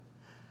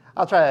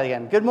I'll try that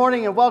again. Good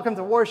morning and welcome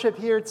to worship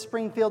here at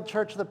Springfield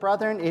Church of the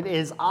Brethren. It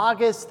is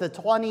August the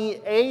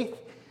 28th.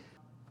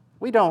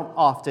 We don't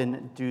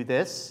often do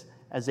this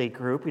as a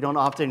group. We don't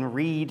often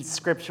read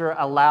scripture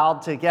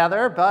aloud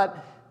together,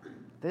 but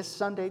this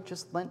Sunday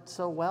just lent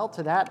so well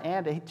to that,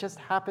 and it just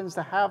happens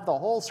to have the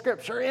whole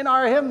scripture in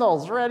our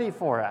hymnals ready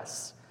for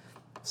us.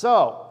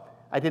 So,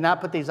 I did not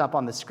put these up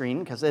on the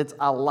screen because it's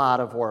a lot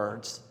of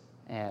words,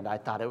 and I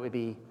thought it would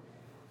be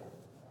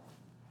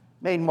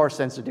made more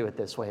sense to do it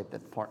this way at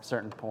a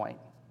certain point.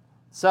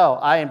 So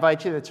I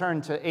invite you to turn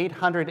to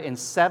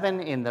 807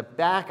 in the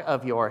back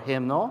of your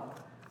hymnal.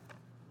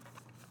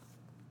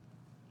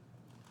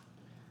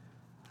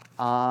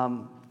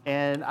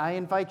 And I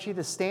invite you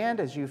to stand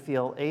as you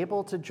feel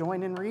able to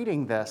join in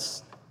reading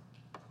this.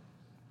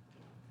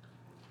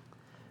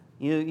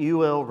 You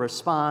will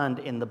respond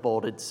in the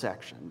bolded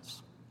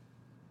sections.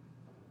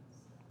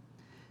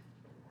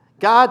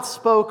 God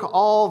spoke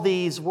all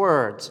these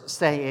words,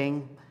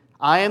 saying,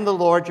 I am the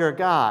Lord your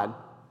God,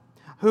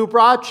 who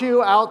brought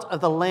you out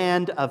of the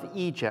land of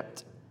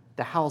Egypt,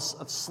 the house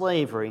of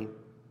slavery.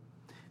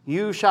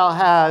 You shall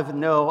have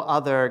no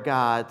other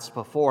gods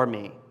before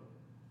me.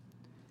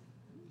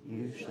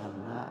 You shall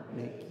not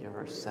make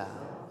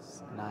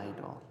yourselves an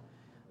idol,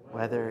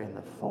 whether in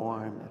the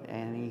form of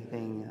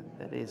anything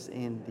that is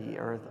in the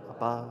earth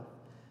above,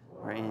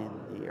 or in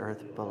the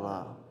earth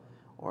below,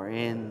 or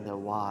in the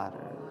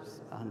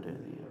waters under the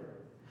earth.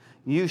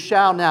 You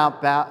shall not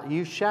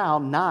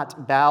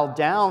bow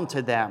down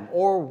to them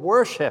or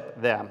worship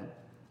them.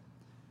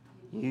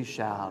 You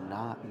shall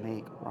not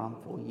make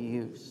wrongful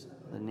use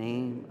of the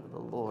name of the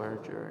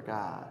Lord your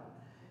God,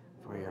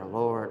 for your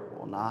Lord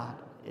will not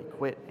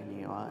acquit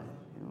anyone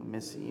who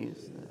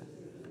misuses it.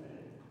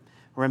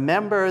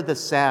 Remember the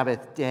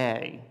Sabbath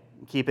day,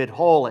 keep it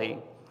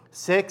holy.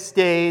 6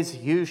 days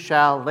you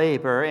shall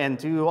labor and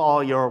do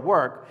all your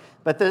work.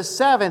 But the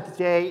seventh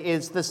day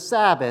is the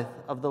Sabbath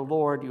of the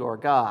Lord your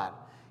God.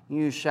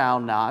 You shall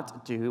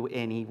not do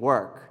any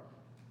work.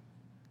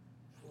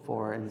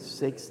 For in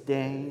 6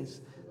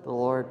 days the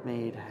Lord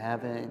made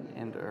heaven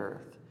and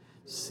earth,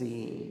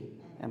 sea,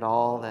 and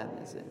all that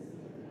is in them,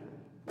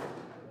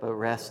 but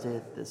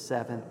rested the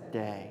seventh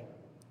day.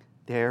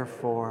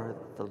 Therefore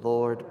the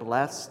Lord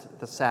blessed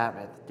the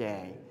Sabbath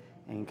day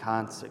and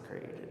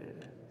consecrated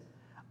it.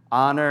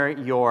 Honor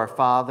your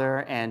father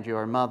and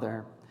your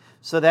mother,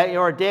 so that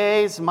your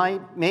days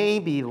may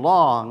be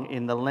long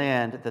in the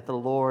land that the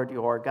Lord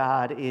your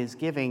God is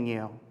giving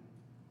you.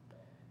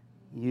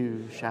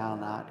 You shall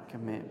not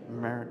commit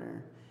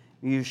murder.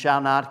 You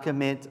shall not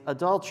commit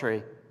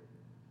adultery.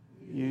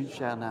 You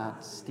shall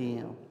not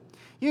steal.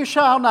 You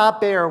shall not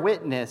bear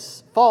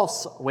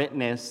false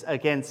witness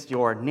against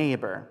your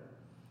neighbor.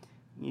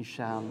 You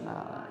shall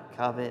not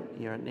covet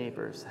your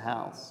neighbor's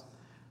house.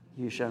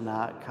 You shall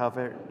not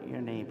covet your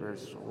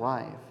neighbor's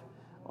wife,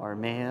 or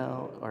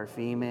male or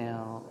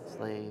female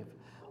slave,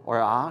 or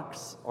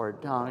ox or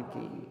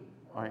donkey,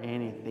 or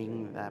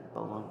anything that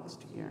belongs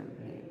to your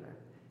neighbor.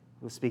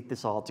 We'll speak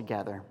this all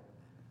together.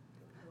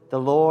 The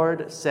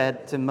Lord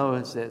said to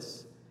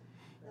Moses,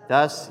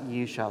 thus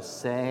you shall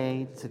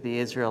say to the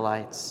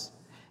Israelites,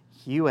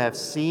 you have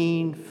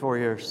seen for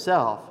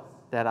yourself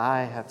that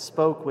I have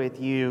spoke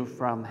with you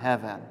from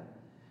heaven.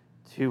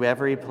 To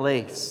every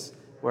place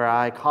where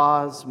I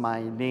cause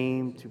my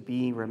name to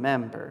be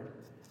remembered,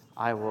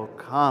 I will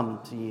come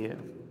to you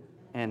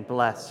and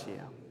bless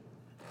you.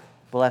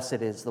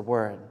 Blessed is the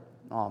word.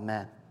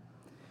 Amen.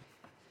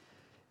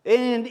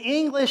 In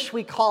English,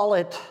 we call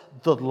it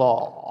the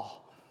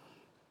law.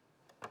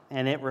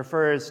 And it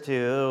refers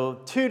to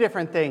two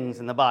different things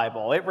in the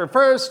Bible. It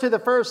refers to the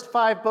first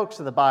 5 books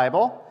of the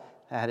Bible.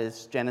 That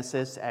is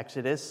Genesis,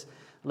 Exodus,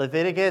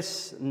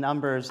 Leviticus,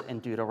 Numbers,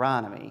 and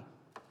Deuteronomy.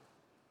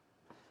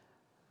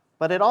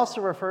 But it also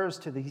refers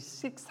to the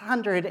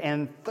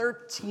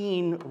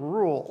 613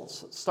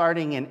 rules,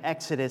 starting in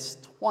Exodus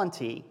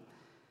 20,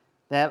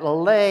 that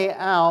lay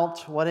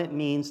out what it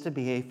means to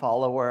be a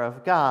follower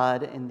of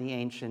God in the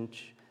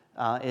ancient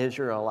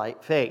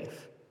Israelite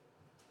faith.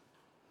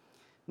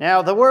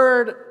 Now, the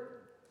word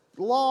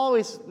law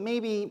is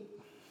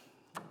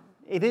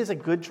it is a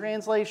good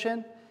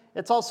translation.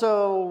 It's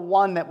also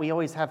one that we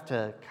always have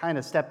to kind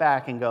of step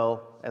back and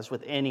go, as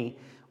with any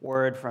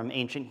word from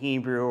ancient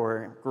Hebrew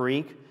or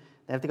Greek,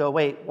 they have to go,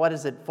 wait, what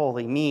does it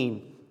fully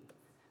mean?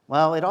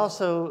 Well, it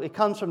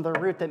comes from the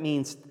root that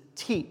means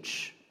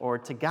teach or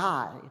to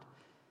guide.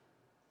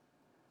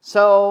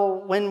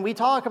 So when we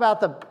talk about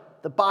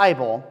the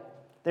Bible,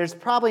 there's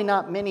probably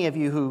not many of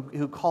you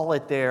who call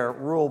it their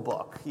rule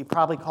book. You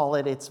probably call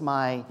it, it's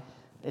my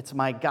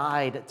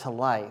guide to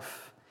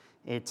life.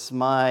 It's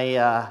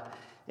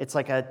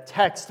like a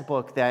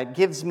textbook that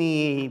gives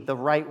me the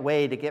right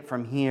way to get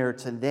from here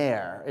to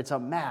there. It's a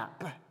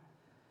map.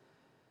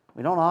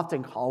 We don't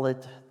often call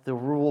it the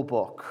rule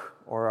book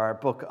or our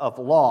book of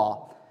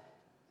law.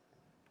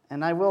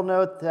 And I will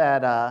note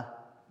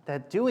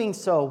that doing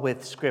so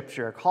with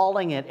Scripture,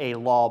 calling it a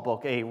law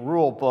book, a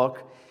rule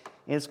book,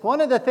 is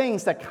one of the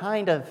things that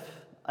kind of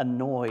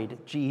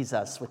annoyed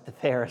Jesus with the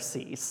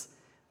Pharisees.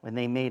 when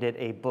they made it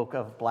a book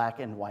of black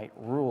and white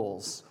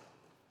rules.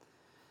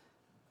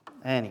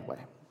 Anyway,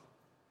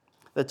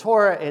 the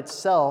Torah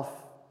itself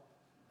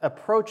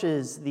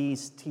approaches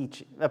these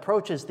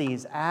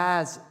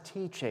as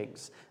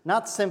teachings,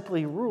 not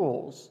simply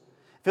rules.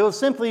 If it was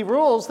simply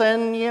rules,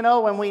 then,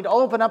 when we'd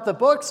open up the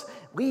books,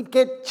 we'd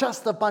get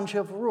just a bunch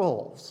of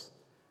rules.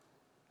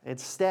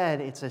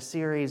 Instead, it's a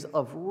series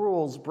of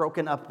rules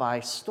broken up by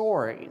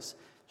stories,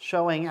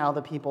 showing how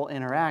the people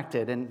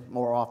interacted and,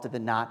 more often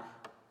than not,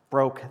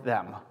 broke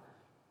them.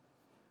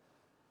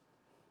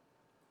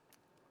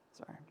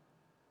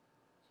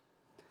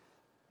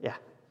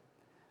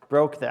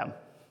 Broke them.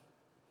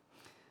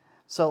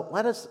 So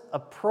let us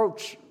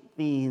approach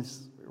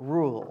these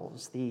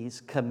rules, these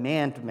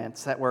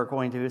commandments that we're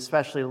going to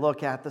especially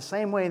look at the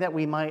same way that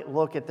we might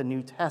look at the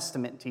New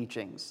Testament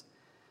teachings.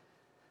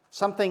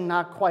 Something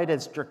not quite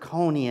as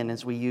draconian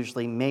as we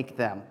usually make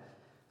them.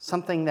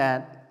 Something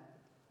that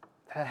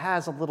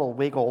has a little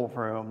wiggle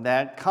room,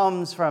 that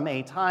comes from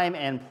a time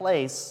and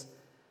place,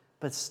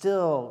 but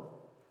still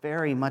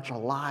very much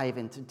alive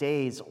in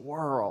today's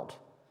world.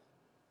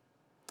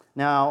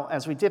 Now,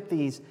 as we dip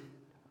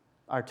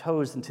our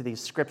toes into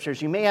these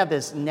scriptures, you may have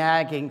this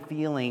nagging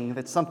feeling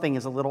that something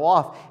is a little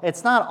off.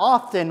 It's not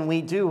often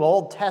we do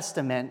Old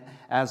Testament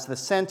as the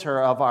center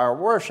of our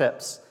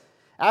worships.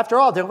 After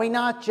all, did we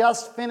not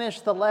just finish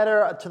the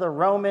letter to the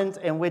Romans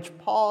in which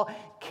Paul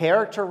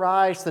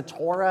characterized the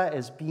Torah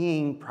as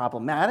being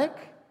problematic?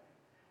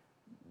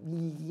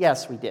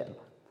 Yes, we did.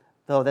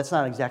 Though that's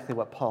not exactly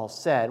what Paul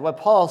said. What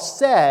Paul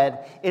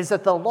said is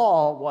that the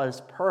law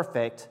was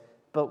perfect,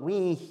 but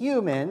we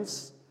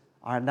humans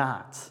are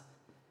not.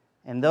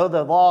 And though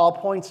the law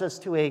points us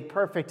to a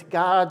perfect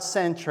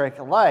God-centric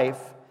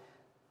life,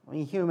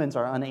 we humans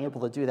are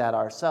unable to do that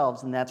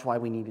ourselves, and that's why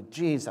we needed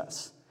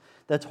Jesus.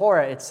 The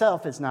Torah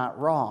itself is not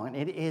wrong.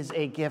 It is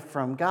a gift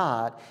from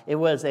God. It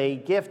was a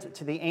gift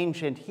to the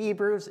ancient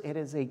Hebrews. It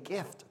is a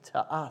gift to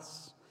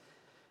us.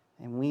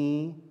 And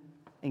we,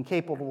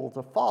 incapable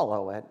to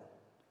follow it,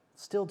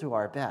 still do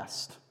our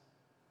best.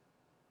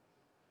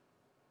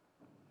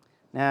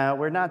 Now,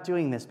 we're not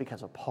doing this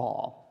because of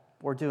Paul.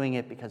 We're doing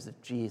it because of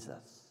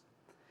Jesus.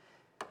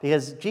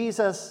 Because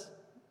Jesus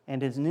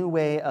and his new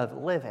way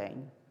of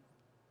living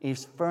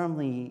is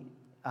firmly,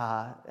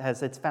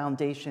 has its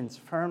foundations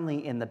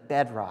firmly in the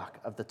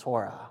bedrock of the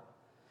Torah.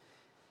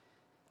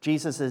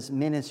 Jesus'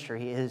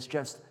 ministry is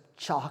just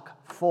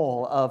chock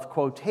full of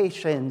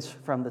quotations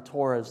from the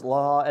Torah's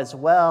law, as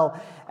well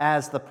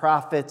as the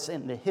prophets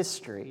and the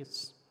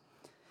histories.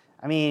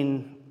 I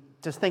mean,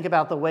 just think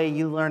about the way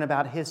you learn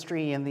about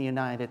history in the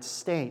United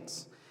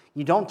States.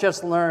 You don't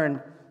just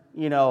learn,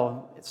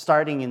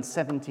 starting in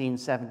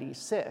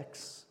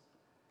 1776.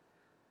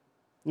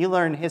 You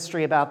learn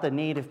history about the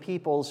native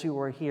peoples who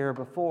were here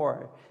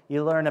before.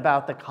 You learn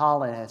about the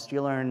colonists.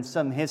 You learn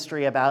some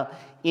history about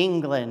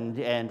England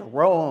and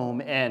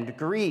Rome and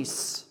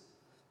Greece,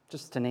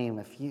 just to name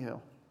a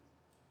few.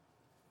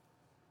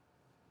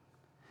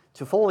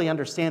 To fully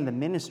understand the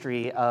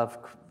ministry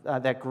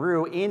that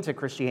grew into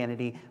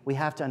Christianity, we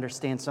have to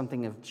understand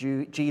something of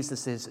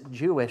Jesus'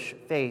 Jewish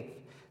faith,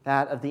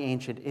 that of the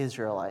ancient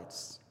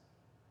Israelites.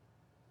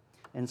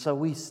 And so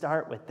we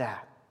start with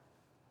that.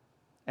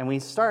 And we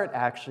start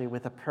actually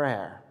with a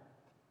prayer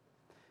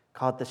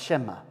called the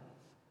Shema.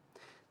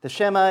 The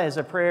Shema is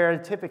a prayer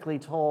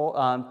typically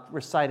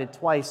recited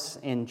twice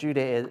in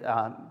Judaism,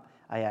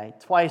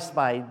 twice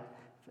by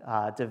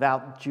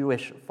devout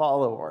Jewish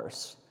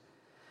followers.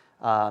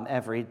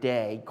 Every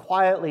day,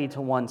 quietly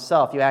to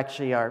oneself. You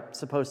actually are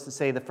supposed to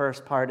say the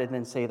first part and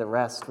then say the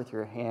rest with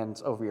your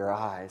hands over your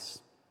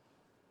eyes.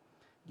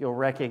 You'll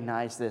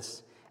recognize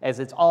this as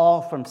it's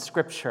all from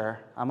Scripture.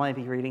 I might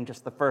be reading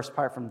just the first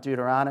part from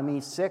Deuteronomy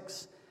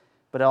 6,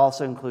 but it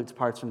also includes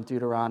parts from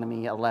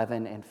Deuteronomy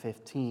 11 and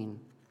 15.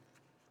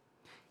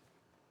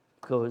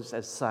 It goes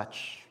as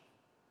such.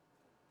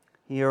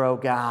 Hear, O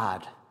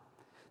God,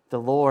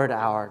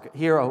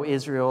 Hear, O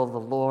Israel, the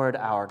Lord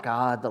our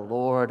God, the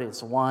Lord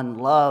is one.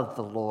 Love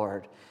the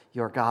Lord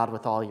your God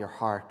with all your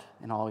heart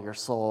and all your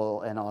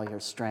soul and all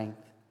your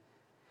strength.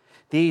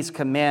 These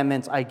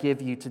commandments I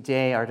give you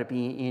today are to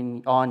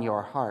be on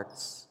your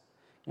hearts.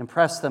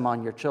 Impress them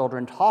on your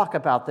children. Talk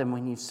about them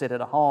when you sit at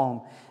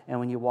home and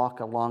when you walk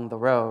along the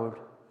road.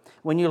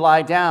 When you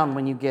lie down,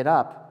 when you get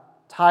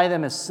up, tie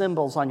them as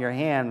symbols on your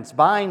hands.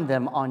 Bind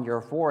them on your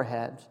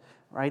foreheads.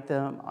 Write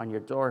them on your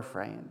door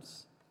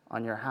frames,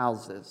 on your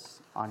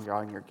houses, on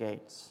your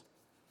gates.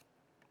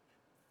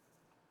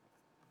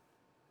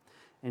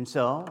 And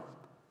so,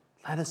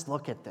 let us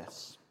look at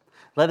this.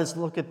 Let us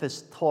look at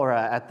this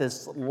Torah, at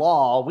this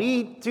law.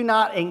 We do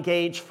not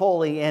engage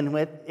fully in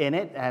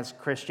it as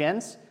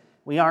Christians.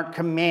 We aren't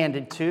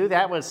commanded to.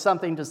 That was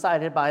something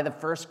decided by the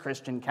First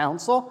Christian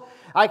Council.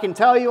 I can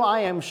tell you, I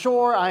am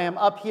sure I am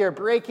up here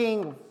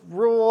breaking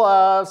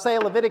rule, say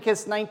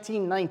Leviticus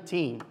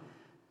 19:19.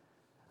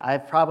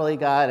 I've probably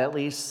got at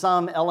least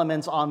some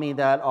elements on me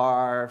that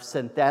are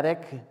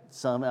synthetic,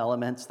 some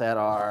elements that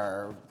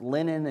are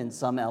linen, and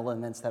some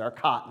elements that are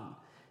cotton.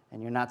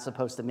 And you're not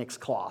supposed to mix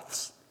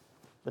cloths.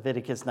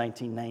 Leviticus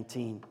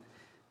 19:19.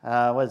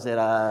 Was it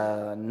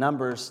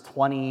Numbers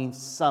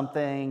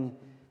 20-something?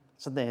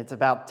 Something. It's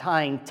about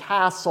tying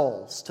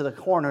tassels to the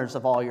corners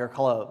of all your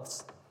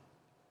clothes.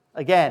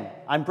 Again,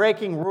 I'm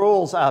breaking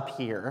rules up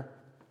here.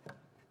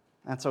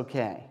 That's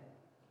okay.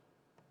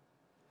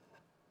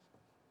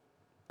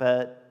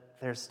 But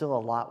there's still a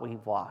lot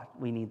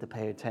we need to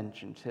pay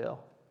attention to.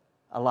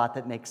 A lot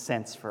that makes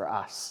sense for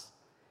us.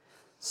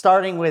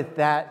 Starting with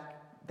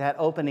that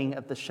opening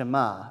of the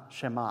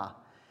Shema,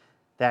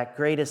 that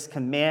greatest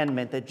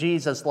commandment that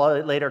Jesus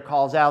later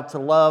calls out to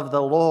love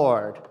the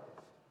Lord.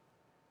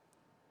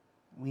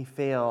 We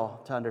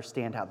fail to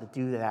understand how to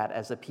do that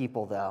as a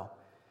people, though.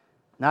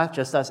 Not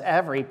just us,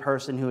 every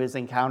person who has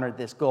encountered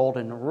this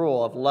golden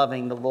rule of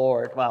loving the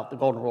Lord. Well, the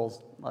golden rule is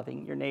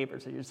loving your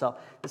neighbors and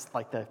yourself. It's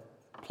like the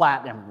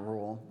platinum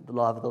rule, the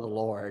love of the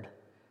Lord.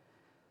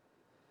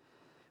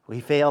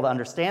 We fail to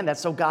understand that,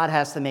 so God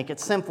has to make it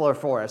simpler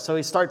for us. So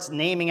he starts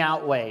naming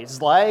out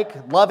ways,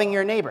 like loving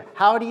your neighbor.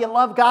 How do you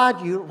love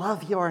God? You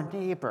love your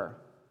neighbor.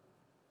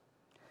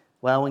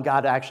 Well, when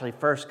God actually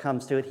first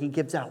comes to it, he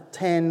gives out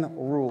 10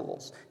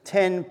 rules,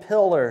 10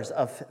 pillars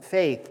of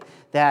faith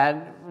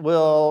that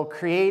will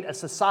create a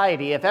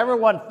society. If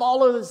everyone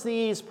follows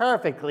these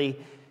perfectly,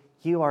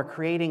 you are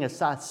creating a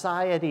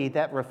society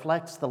that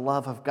reflects the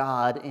love of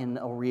God in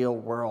a real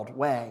world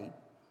way.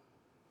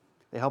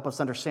 They help us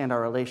understand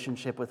our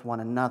relationship with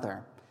one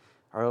another,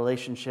 our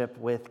relationship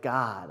with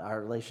God, our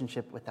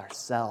relationship with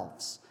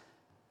ourselves.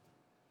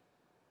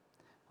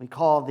 We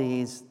call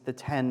these the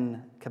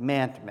 10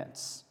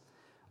 Commandments,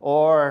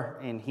 or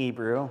in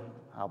Hebrew,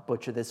 I'll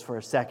butcher this for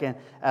a second,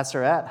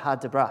 Aseret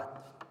HaDibrat,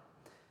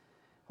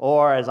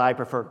 or as I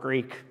prefer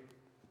Greek,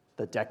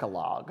 the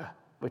Decalogue,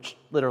 which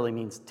literally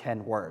means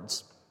 10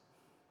 words.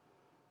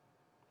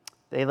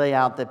 They lay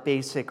out the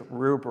basic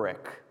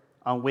rubric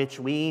on which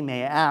we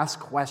may ask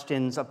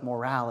questions of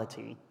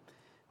morality.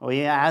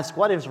 We ask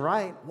what is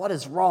right, what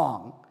is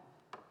wrong,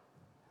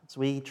 as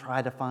we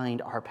try to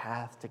find our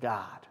path to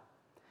God.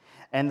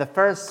 And the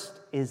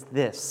first is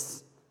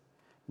this: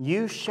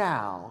 you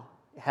shall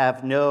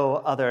have no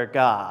other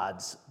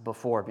gods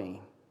before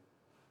me.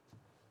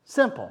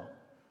 Simple,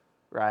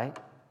 right?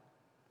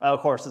 Well,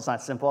 of course, it's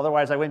not simple.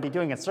 Otherwise, I wouldn't be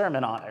doing a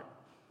sermon on it.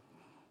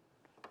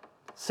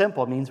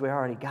 Simple means we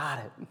already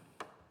got it.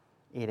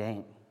 It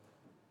ain't.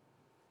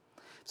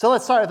 So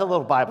let's start with a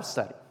little Bible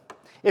study.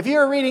 If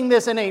you're reading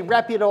this in a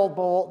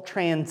reputable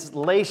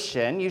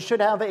translation, you should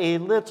have a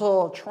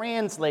little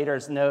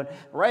translator's note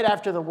right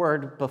after the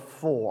word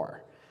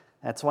before.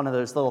 That's one of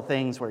those little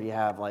things where you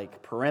have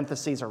like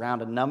parentheses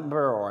around a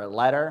number or a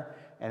letter,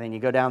 and then you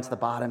go down to the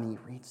bottom and you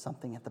read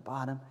something at the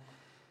bottom.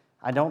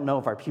 I don't know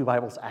if our Pew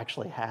Bibles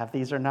actually have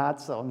these or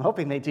not, so I'm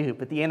hoping they do,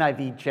 but the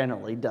NIV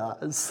generally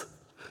does.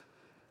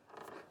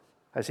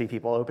 I see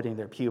people opening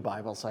their Pew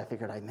Bibles, so I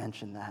figured I'd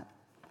mention that.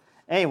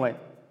 Anyway,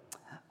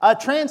 a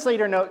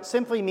translator note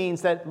simply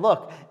means that,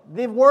 look,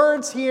 the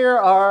words here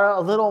are a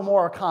little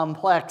more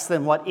complex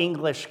than what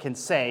English can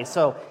say.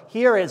 So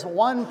here is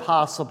one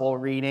possible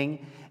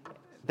reading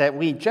that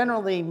we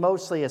generally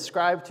mostly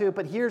ascribe to,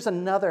 but here's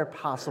another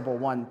possible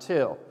one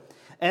too.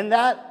 And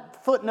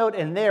that footnote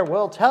in there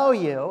will tell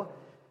you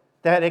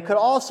that it could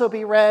also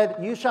be read,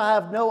 you shall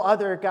have no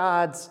other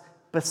gods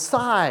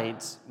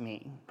besides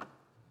me.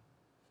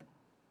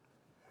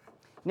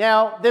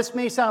 Now, this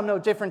may sound no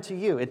different to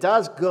you. It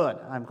does good.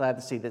 I'm glad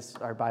to see this.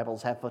 Our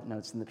Bibles have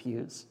footnotes in the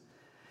pews.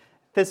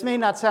 This may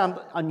not sound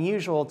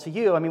unusual to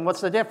you. I mean,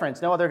 what's the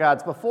difference? No other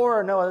gods before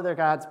or no other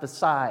gods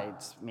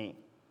besides me?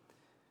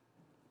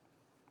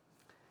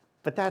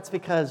 But that's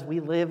because we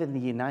live in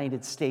the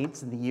United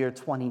States in the year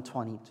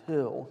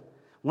 2022.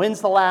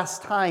 When's the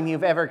last time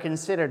you've ever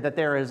considered that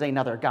there is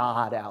another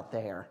God out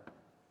there?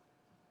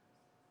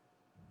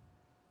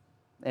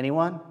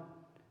 Anyone?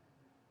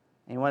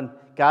 Anyone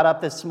got up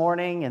this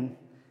morning and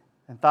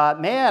thought,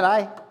 man,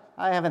 I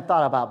haven't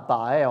thought about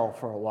Baal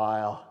for a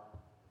while?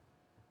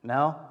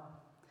 No?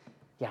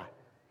 Yeah,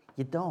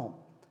 you don't.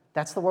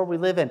 That's the world we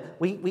live in.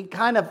 We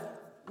kind of,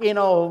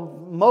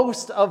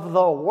 most of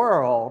the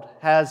world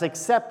has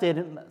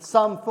accepted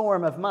some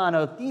form of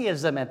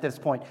monotheism at this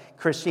point.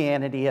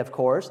 Christianity, of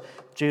course,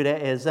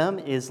 Judaism,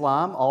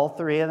 Islam, all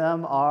three of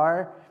them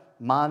are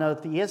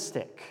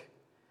monotheistic.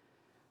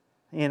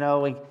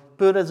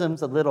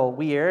 Buddhism's a little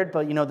weird,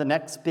 but the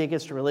next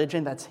biggest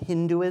religion, that's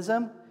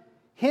Hinduism.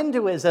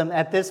 Hinduism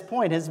at this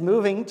point is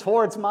moving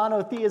towards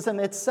monotheism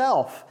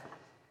itself.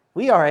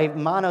 We are a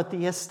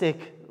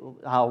monotheistic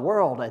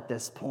world at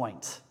this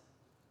point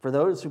for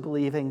those who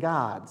believe in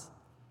gods.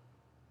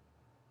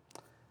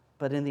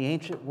 But in the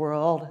ancient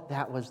world,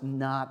 that was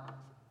not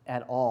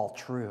at all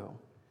true.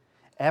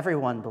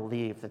 Everyone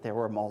believed that there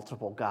were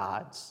multiple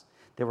gods.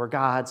 There were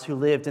gods who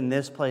lived in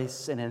this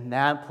place and in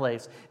that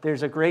place.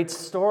 There's a great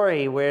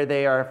story where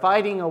they are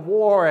fighting a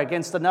war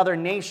against another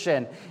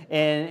nation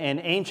in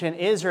ancient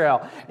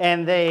Israel.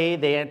 And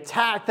they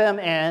attack them,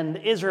 and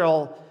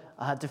Israel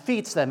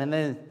defeats them. And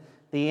then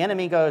the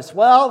enemy goes,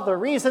 well, the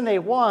reason they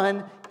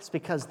won is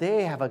because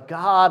they have a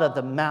god of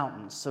the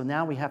mountains. So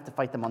now we have to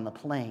fight them on the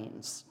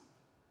plains.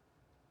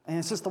 And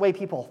it's just the way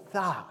people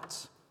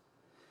thought.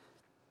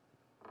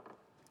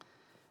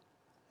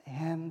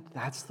 And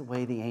that's the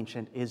way the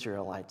ancient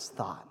Israelites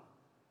thought.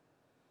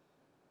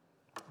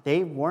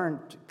 They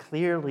weren't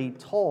clearly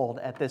told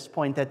at this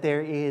point that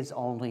there is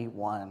only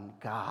one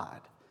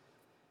God.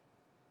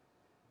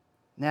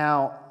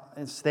 Now,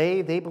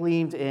 they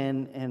believed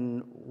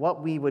in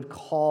what we would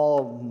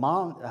call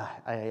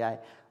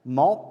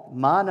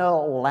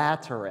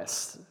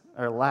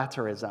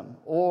monolatrism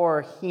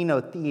or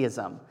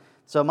henotheism.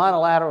 So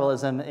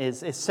monolatrism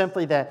is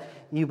simply that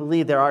you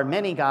believe there are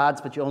many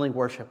gods, but you only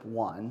worship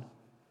one.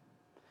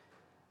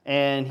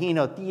 And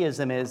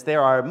henotheism is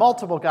there are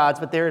multiple gods,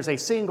 but there is a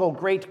single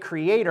great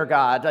creator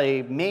God,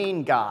 a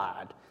main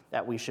God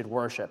that we should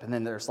worship. And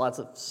then there's lots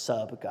of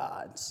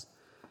sub-gods.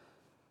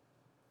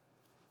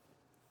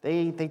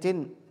 They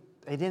didn't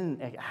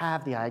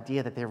have the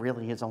idea that there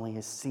really is only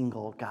a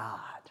single God.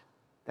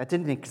 That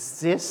didn't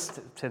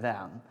exist to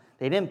them.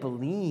 They didn't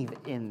believe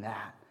in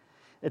that.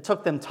 It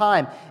took them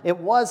time. It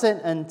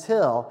wasn't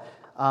until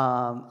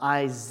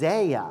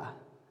Isaiah,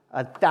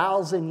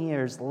 1,000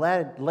 years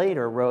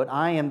later, wrote,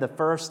 "I am the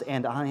first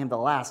and I am the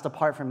last.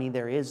 Apart from me,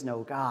 there is no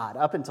God."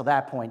 Up until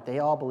that point, they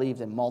all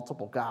believed in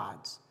multiple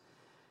gods.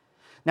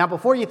 Now,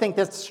 before you think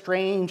that's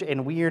strange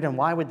and weird and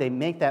why would they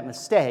make that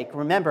mistake,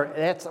 remember,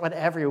 that's what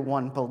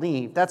everyone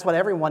believed. That's what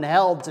everyone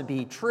held to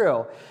be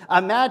true.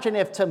 Imagine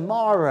if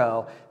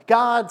tomorrow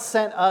God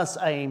sent us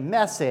a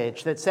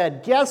message that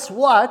said, guess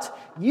what?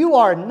 You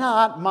are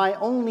not my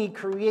only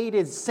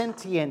created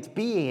sentient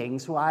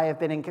beings who I have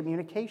been in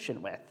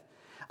communication with.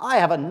 I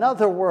have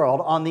another world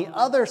on the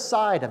other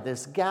side of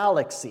this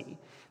galaxy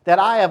that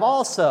I have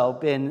also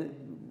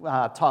been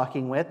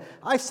talking with.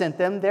 I sent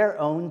them their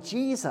own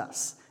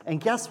Jesus. And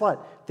guess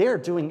what? They're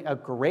doing a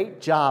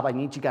great job. I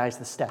need you guys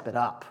to step it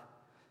up.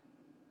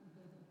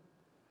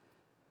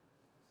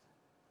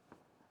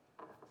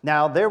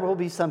 Now, there will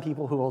be some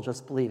people who will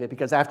just believe it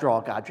because, after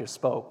all, God just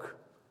spoke.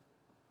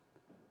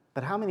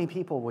 But how many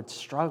people would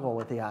struggle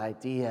with the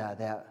idea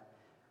that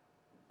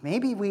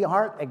maybe we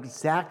aren't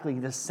exactly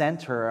the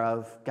center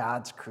of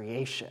God's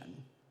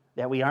creation,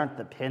 that we aren't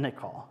the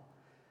pinnacle,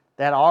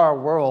 that our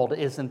world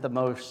isn't the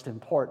most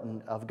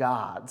important of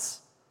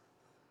God's?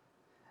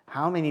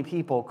 How many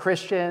people,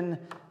 Christian,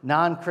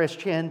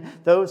 non-Christian,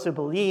 those who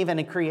believe in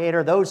a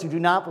creator, those who do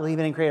not believe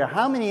in a creator,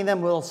 how many of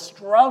them will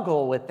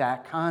struggle with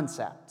that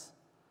concept?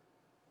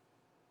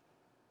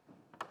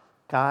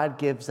 God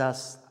gives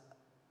us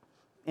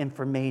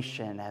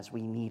information as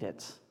we need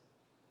it.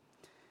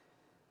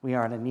 We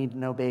are on a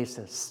need-to-know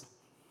basis,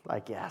 I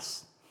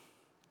guess.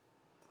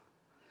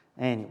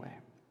 Anyway.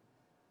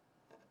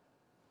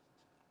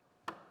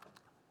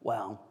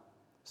 Well,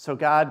 so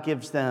God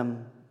gives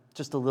them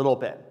just a little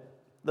bit.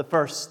 The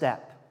first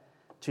step,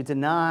 to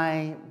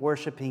deny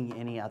worshiping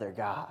any other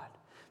God.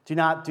 Do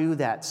not do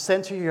that.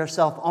 Center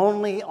yourself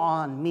only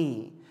on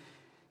me.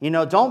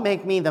 Don't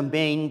make me the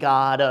main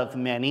God of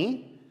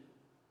many.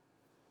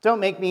 Don't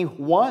make me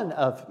one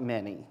of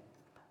many.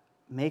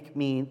 Make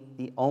me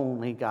the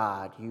only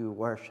God you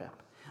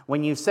worship.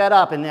 When you set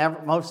up,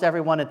 and most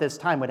everyone at this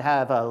time would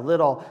have a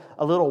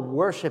little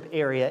worship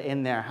area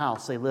in their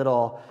house, a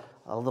little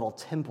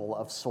temple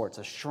of sorts,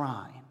 a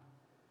shrine.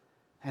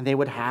 And they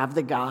would have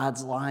the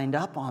gods lined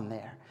up on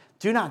there.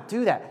 Do not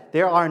do that.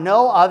 There are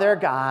no other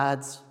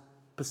gods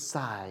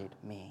beside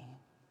me.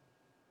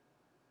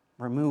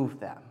 Remove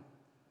them.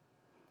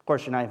 Of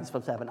course, you're not even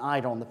supposed to have an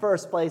idol in the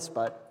first place,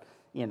 but,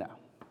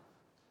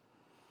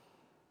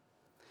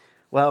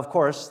 Well, of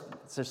course,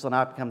 this will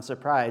not become a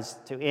surprise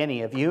to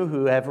any of you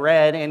who have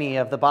read any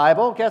of the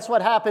Bible. Guess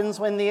what happens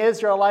when the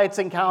Israelites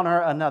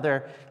encounter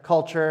another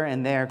culture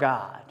and their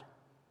God?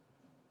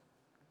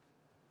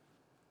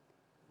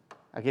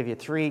 I'll give you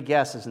 3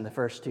 guesses, and the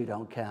first 2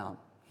 don't count.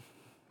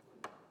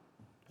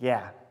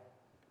 Yeah,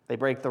 they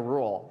break the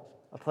rule.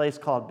 A place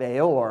called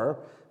Beor,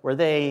 where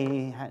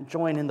they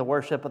join in the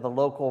worship of the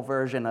local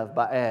version of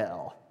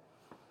Baal.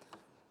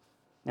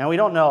 Now, we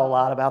don't know a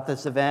lot about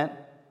this event.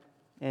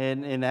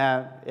 It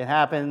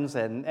happens,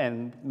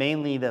 and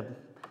mainly the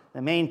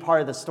main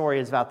part of the story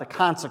is about the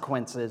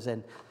consequences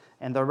and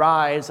the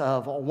rise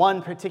of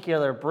one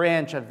particular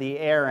branch of the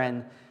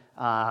Aaron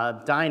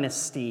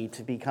dynasty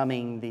to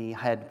becoming the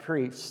head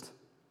priest.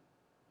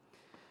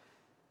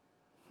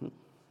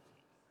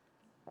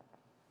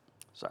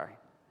 Sorry.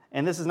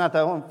 And this is not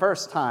the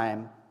first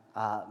time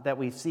that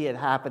we see it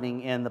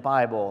happening in the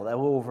Bible.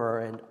 Over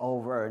and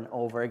over and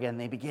over again,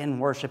 they begin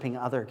worshiping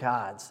other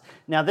gods.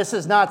 Now, this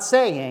is not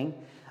saying,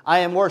 I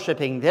am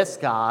worshiping this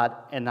God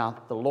and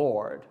not the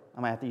Lord.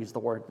 I'm going to have to use the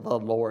word the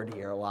Lord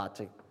here a lot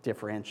to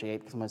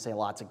differentiate, because I'm going to say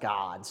lots of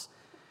gods.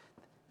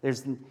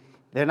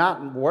 They're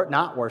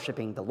not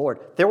worshiping the Lord.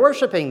 They're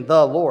worshiping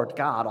the Lord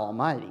God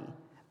Almighty.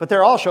 But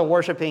they're also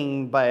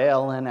worshiping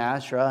Baal and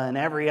Asherah and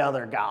every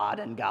other god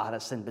and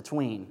goddess in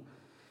between.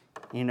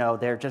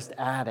 They're just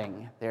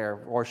adding. They're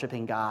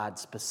worshiping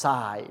gods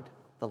beside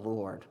the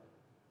Lord.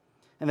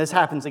 And this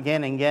happens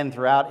again and again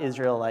throughout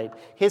Israelite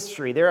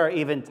history. There are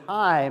even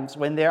times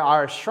when there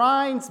are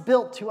shrines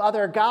built to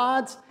other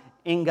gods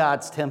in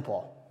God's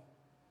temple.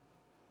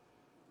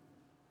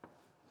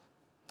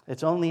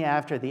 It's only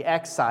after the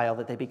exile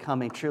that they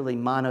become a truly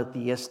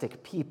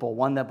monotheistic people,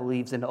 one that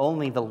believes in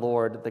only the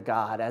Lord, the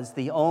God, as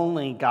the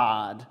only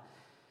God,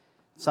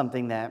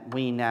 something that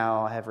we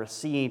now have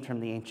received from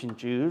the ancient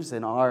Jews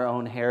in our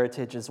own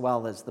heritage as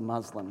well as the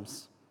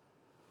Muslims.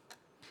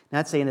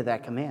 That's the end of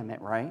that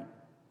commandment, right?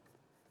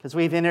 Because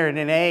we've entered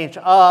an age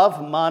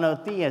of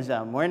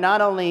monotheism, where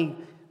not only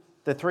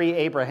the three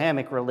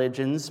Abrahamic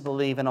religions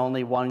believe in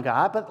only one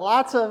God, but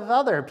lots of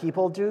other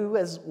people do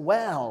as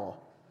well.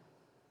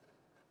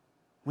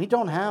 We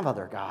don't have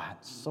other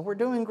gods, so we're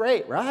doing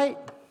great, right?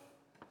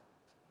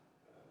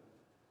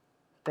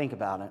 Think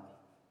about it.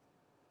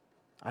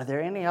 Are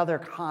there any other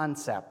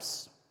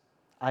concepts,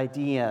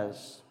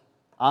 ideas,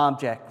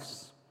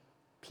 objects,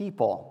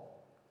 people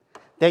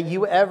that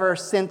you ever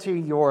center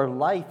your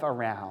life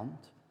around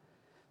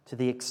to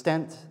the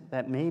extent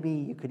that maybe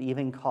you could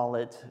even call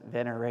it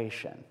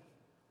veneration?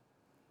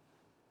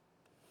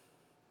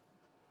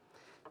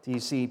 Do you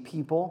see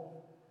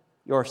people,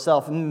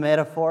 yourself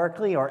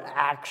metaphorically or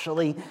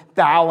actually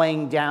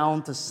bowing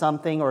down to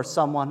something or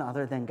someone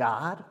other than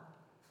God?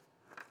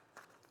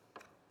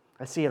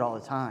 I see it all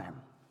the time.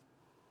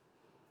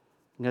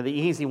 You know, the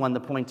easy one to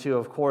point to,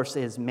 of course,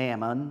 is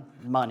mammon,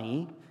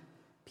 money.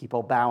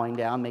 People bowing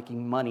down,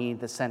 making money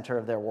the center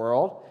of their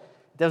world.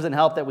 It doesn't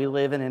help that we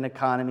live in an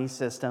economy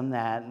system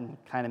that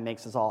kind of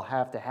makes us all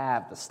have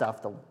the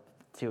stuff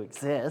to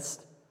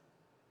exist.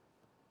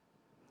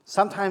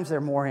 Sometimes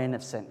they're more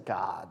innocent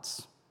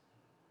gods,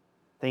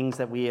 things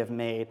that we have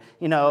made.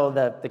 You know,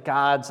 the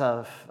gods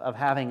of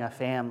having a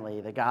family,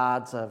 the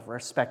gods of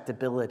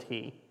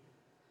respectability.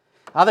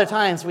 Other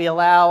times we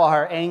allow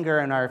our anger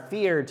and our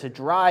fear to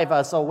drive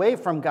us away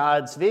from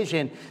God's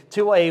vision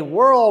to a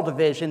world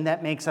vision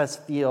that makes us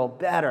feel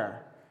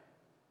better.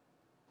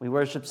 We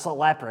worship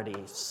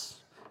celebrities.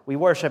 We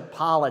worship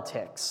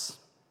politics.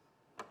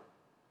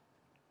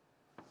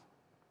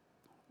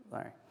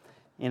 Sorry.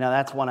 You know,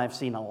 that's one I've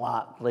seen a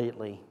lot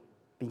lately.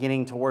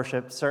 Beginning to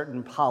worship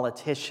certain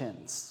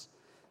politicians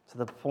to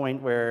the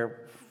point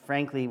where,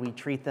 frankly, we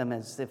treat them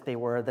as if they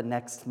were the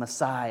next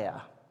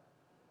Messiah.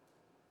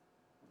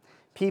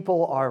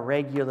 People are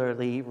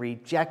regularly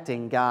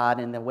rejecting God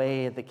in the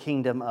way of the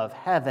kingdom of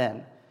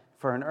heaven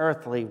for an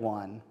earthly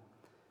one.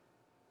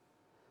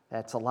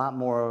 That's a lot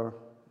more,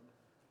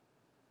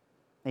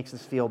 makes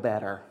us feel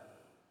better.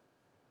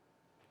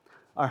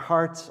 Our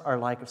hearts are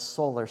like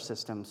solar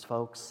systems,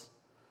 folks.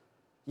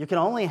 You can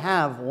only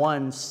have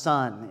one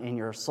sun in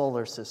your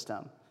solar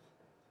system.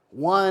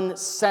 One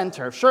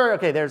center. Sure,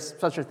 okay, there's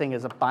such a thing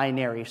as a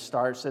binary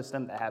star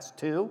system that has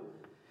two.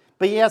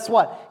 But guess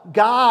what?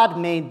 God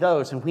made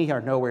those, and we are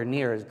nowhere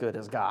near as good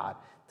as God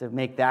to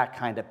make that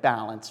kind of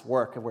balance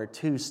work where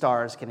two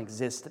stars can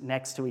exist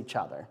next to each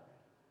other.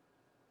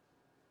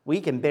 We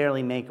can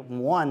barely make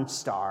one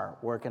star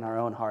work in our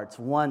own hearts,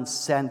 one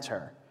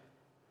center.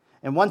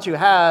 And once you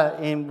have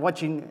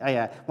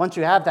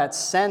that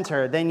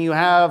center, then you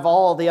have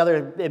all the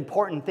other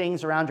important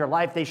things around your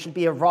life. They should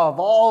be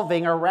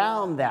revolving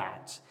around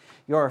that.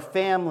 Your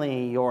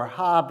family, your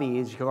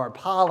hobbies, your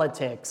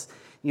politics,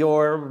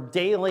 your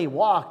daily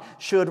walk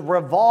should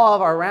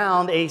revolve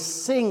around a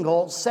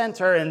single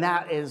center, and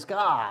that is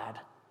God.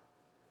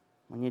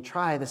 When you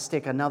try to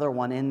stick another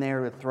one in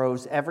there, it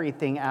throws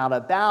everything out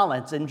of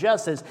balance. And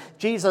just as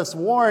Jesus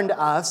warned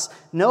us,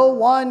 no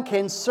one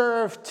can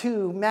serve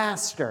two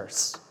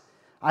masters.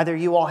 Either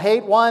you will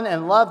hate one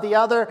and love the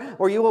other,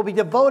 or you will be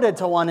devoted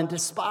to one and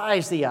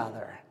despise the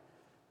other.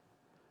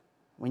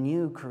 When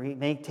you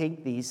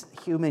take these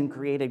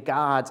human-created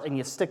gods and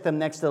you stick them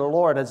next to the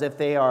Lord as if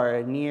they are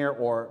a near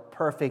or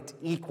perfect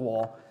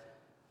equal,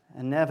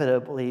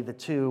 inevitably the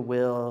two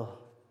will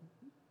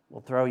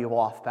throw you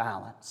off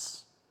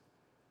balance.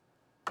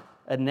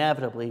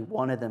 Inevitably,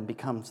 one of them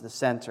becomes the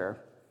center.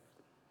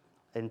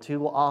 And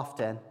too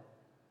often,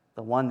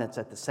 the one that's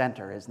at the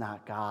center is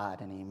not God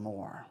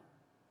anymore.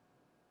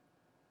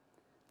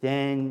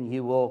 Then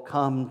you will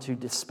come to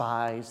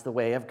despise the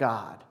way of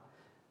God,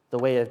 the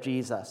way of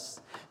Jesus.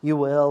 You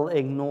will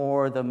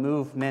ignore the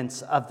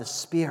movements of the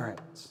Spirit.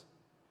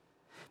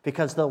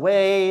 Because the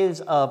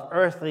ways of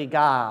earthly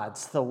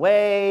gods, the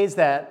ways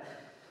of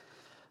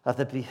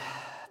the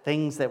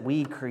things that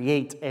we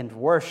create and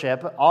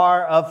worship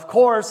are, of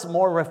course,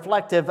 more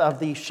reflective of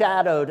the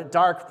shadowed,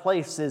 dark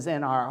places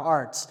in our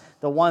hearts,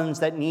 the ones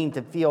that need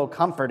to feel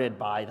comforted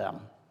by them.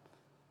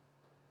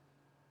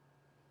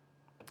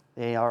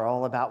 They are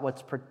all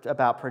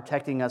about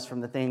protecting us from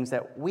the things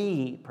that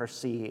we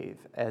perceive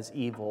as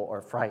evil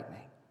or frightening.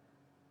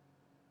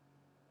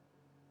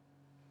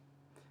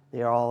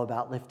 They are all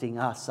about lifting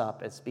us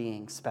up as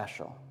being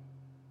special.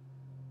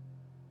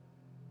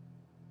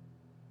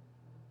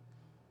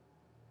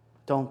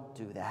 Don't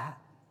do that.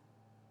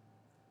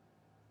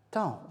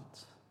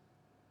 Don't.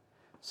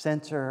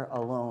 Center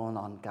alone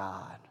on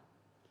God.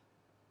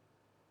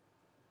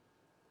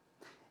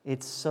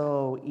 It's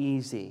so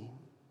easy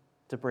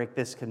to break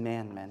this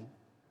commandment.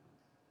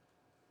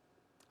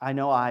 I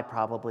know I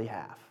probably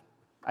have.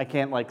 I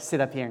can't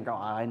sit up here and go,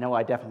 I know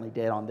I definitely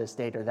did on this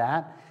date or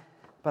that,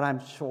 but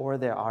I'm sure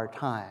there are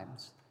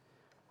times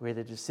where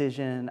the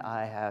decision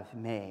I have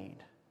made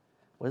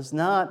was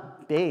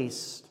not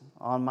based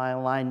on my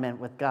alignment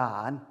with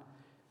God,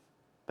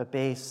 but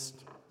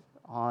based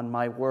on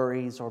my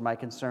worries or my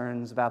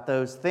concerns about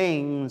those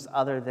things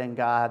other than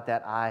God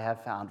that I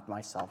have found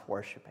myself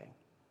worshiping.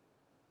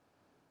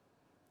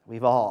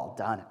 We've all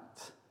done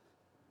it.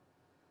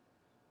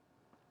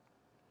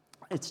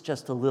 It's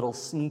just a little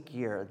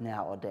sneakier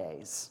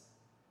nowadays,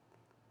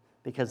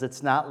 because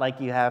it's not like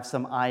you have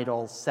some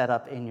idols set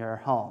up in your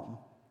home.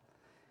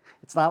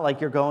 It's not like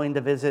you're going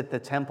to visit the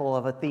Temple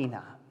of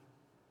Athena.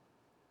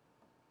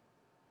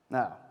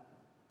 No.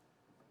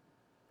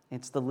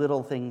 It's the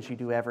little things you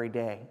do every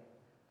day,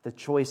 the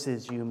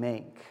choices you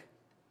make.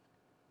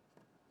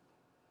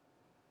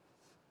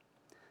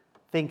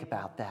 Think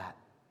about that.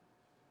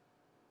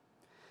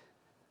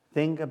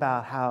 Think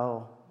about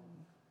how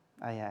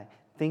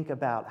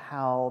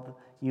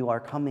you are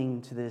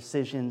coming to the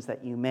decisions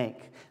that you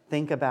make.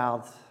 Think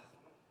about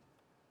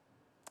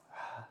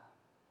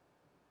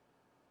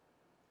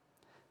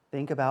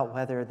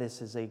whether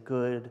this is a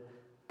good,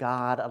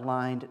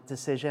 God-aligned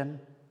decision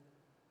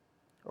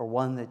or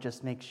one that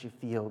just makes you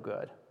feel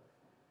good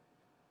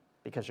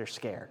because you're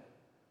scared.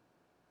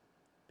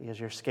 Because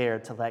you're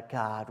scared to let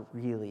God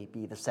really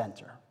be the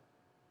center.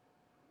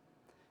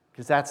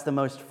 Because that's the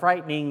most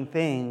frightening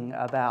thing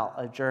about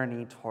a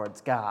journey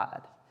towards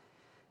God,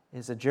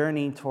 is a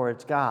journey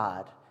towards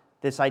God.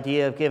 This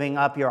idea of giving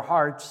up your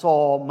heart,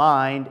 soul,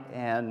 mind,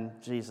 and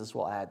Jesus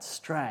will add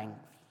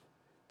strength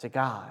to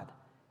God,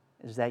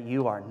 is that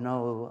you are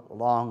no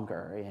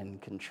longer in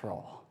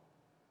control.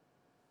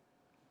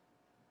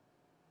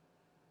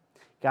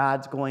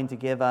 God's going to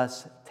give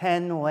us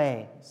 10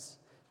 ways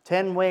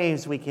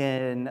we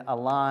can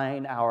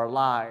align our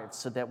lives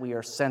so that we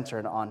are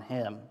centered on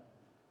Him.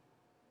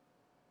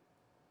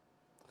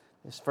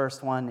 This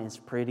first one is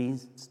pretty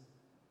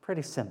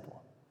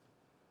simple.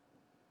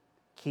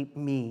 Keep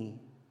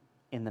me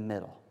in the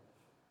middle.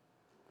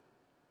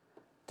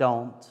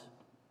 Don't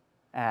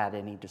add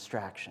any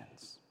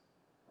distractions.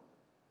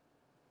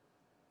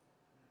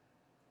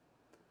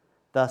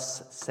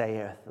 Thus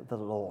saith the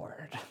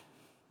Lord.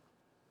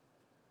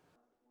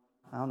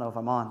 I don't know if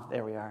I'm on.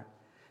 There we are.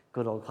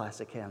 Good old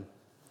classic hymn.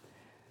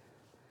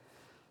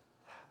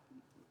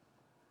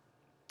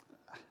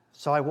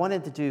 So I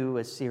wanted to do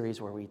a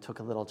series where we took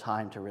a little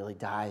time to really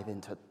dive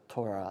into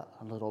Torah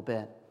a little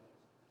bit.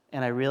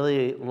 And I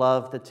really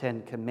love the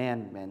Ten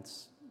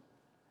Commandments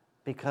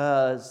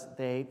because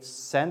they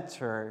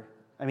center,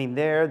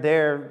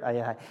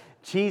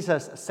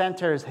 Jesus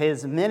centers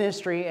his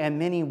ministry in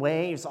many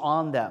ways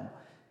on them.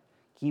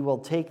 He will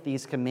take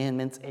these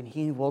commandments and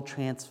he will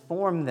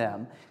transform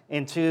them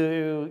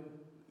into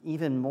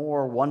even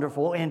more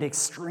wonderful and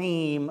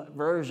extreme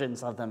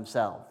versions of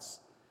themselves.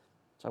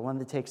 So I wanted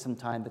to take some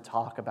time to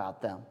talk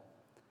about them.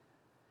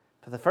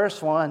 For the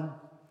first one,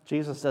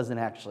 Jesus doesn't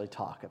actually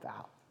talk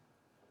about.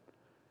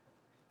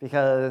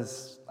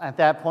 Because at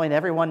that point,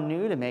 everyone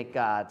knew to make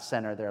God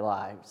center their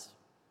lives,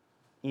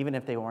 even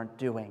if they weren't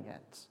doing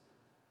it.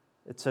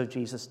 And so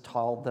Jesus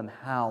told them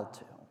how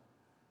to.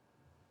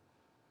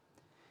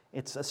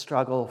 It's a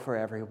struggle for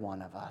every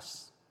one of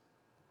us.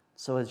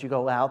 So as you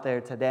go out there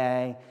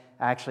today,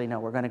 actually, no,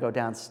 we're going to go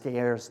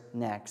downstairs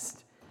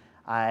next.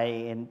 I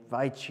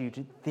invite you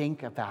to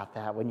think about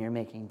that when you're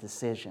making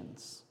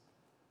decisions.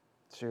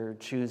 So you're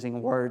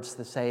choosing words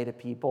to say to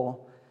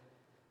people.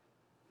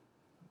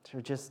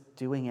 So just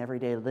doing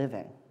everyday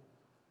living.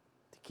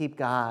 To keep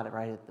God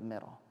right at the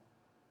middle.